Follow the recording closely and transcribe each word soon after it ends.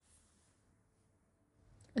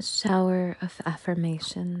A shower of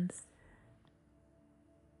affirmations.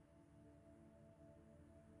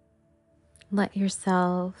 Let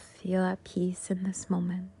yourself feel at peace in this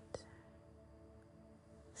moment.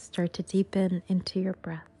 Start to deepen into your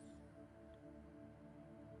breath.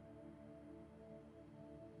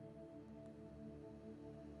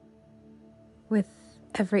 With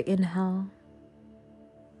every inhale,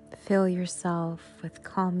 fill yourself with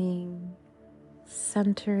calming,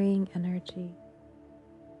 centering energy.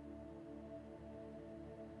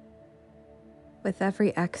 With every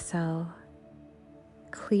exhale,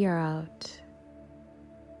 clear out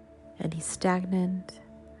any stagnant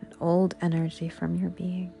and old energy from your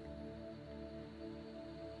being.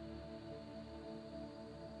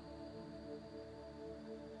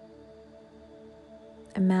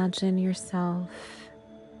 Imagine yourself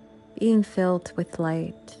being filled with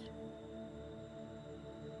light,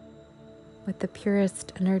 with the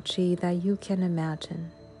purest energy that you can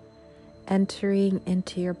imagine, entering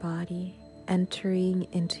into your body, entering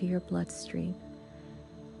into your bloodstream,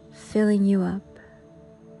 filling you up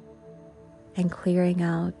and clearing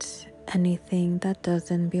out anything that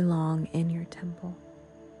doesn't belong in your temple.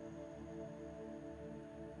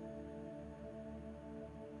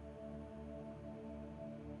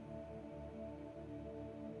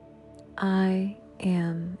 I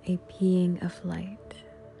am a being of light.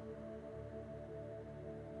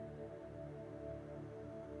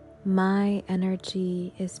 My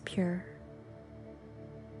energy is pure.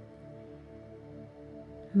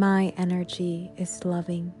 My energy is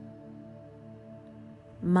loving.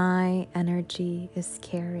 My energy is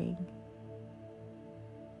caring.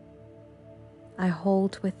 I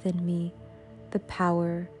hold within me the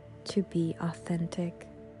power to be authentic.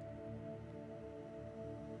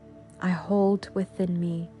 I hold within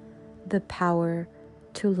me the power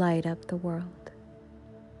to light up the world.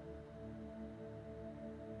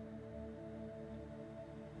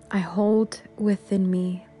 I hold within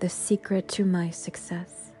me the secret to my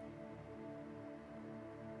success.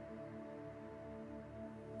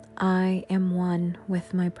 I am one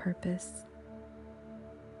with my purpose.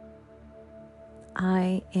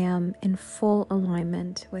 I am in full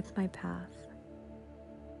alignment with my path.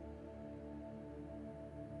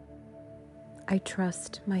 I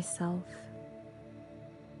trust myself.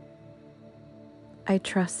 I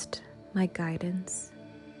trust my guidance.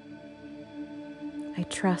 I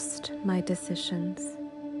trust my decisions.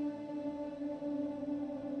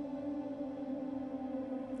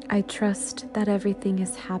 I trust that everything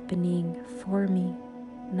is happening for me,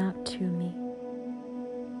 not to me.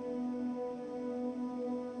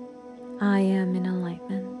 I am in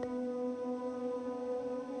alignment.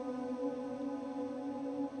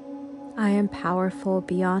 I am powerful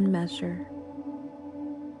beyond measure.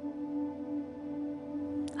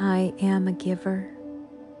 I am a giver.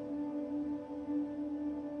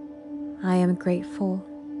 I am grateful.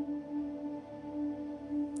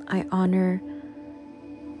 I honor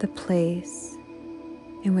the place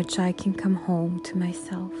in which I can come home to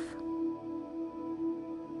myself.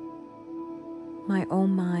 My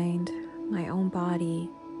own mind, my own body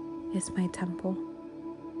is my temple.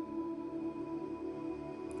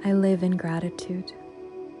 I live in gratitude.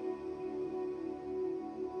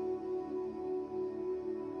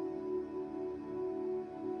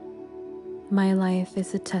 My life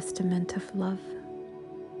is a testament of love.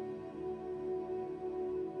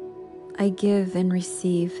 I give and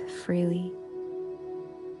receive freely.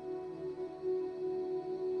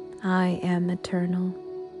 I am eternal.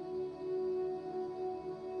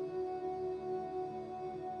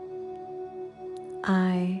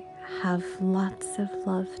 I have lots of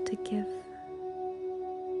love to give.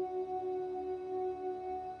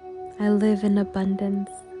 I live in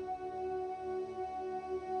abundance.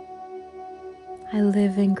 I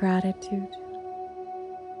live in gratitude.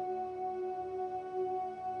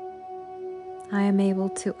 I am able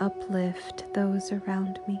to uplift those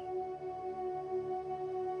around me.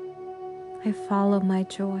 I follow my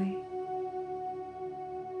joy.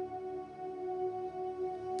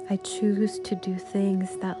 I choose to do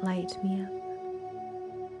things that light me up.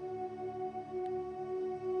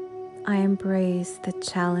 I embrace the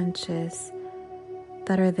challenges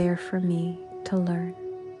that are there for me to learn.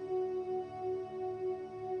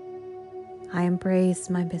 I embrace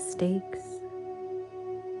my mistakes.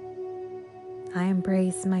 I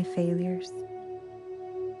embrace my failures.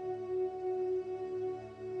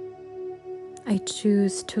 I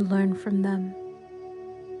choose to learn from them.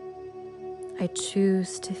 I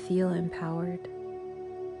choose to feel empowered.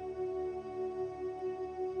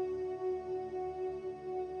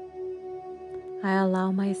 I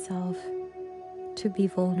allow myself to be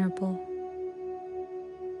vulnerable.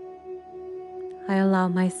 I allow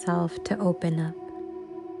myself to open up.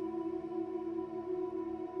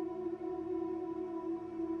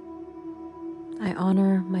 I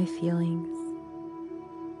honor my feelings.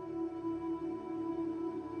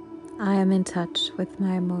 I am in touch with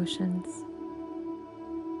my emotions.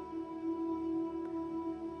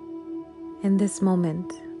 In this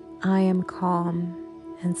moment, I am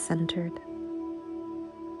calm and centered.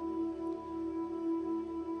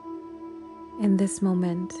 In this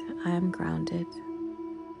moment, I am grounded.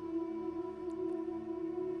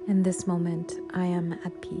 In this moment, I am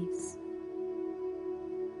at peace.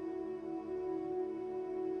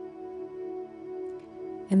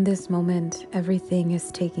 In this moment, everything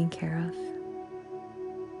is taken care of.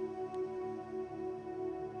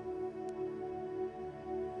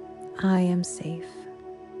 I am safe.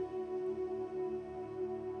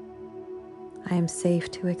 I am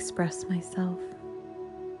safe to express myself.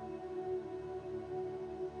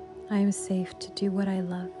 I am safe to do what I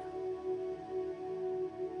love.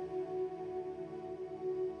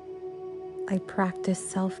 I practice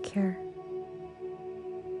self-care.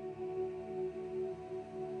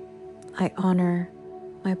 I honor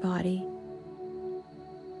my body.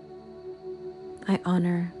 I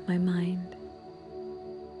honor my mind.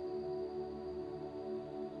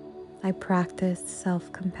 I practice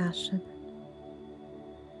self-compassion.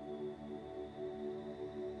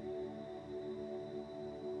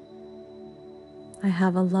 I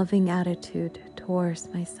have a loving attitude towards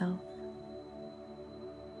myself.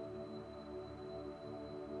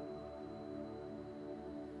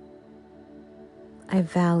 I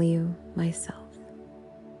value myself.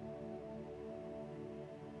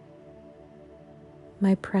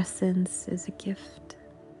 My presence is a gift.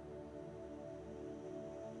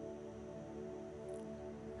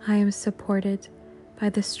 I am supported by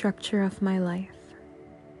the structure of my life.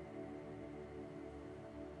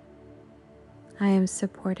 I am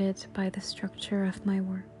supported by the structure of my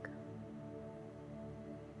work.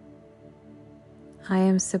 I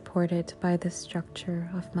am supported by the structure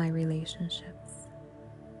of my relationships.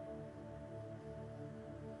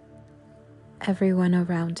 Everyone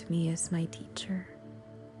around me is my teacher.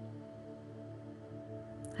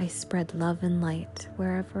 I spread love and light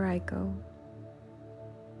wherever I go.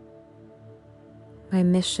 My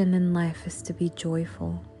mission in life is to be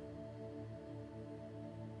joyful.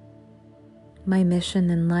 My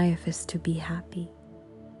mission in life is to be happy.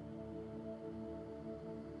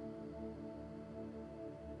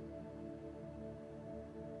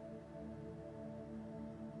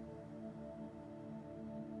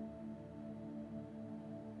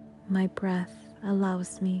 My breath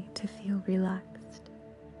allows me to feel relaxed.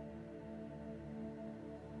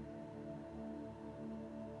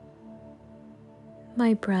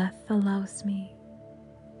 My breath allows me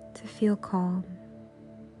to feel calm.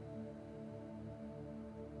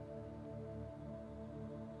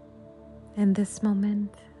 In this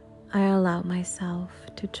moment, I allow myself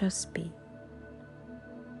to just be.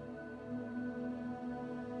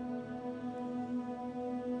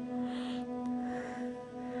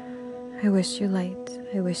 I wish you light,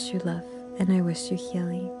 I wish you love, and I wish you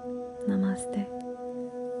healing. Namaste.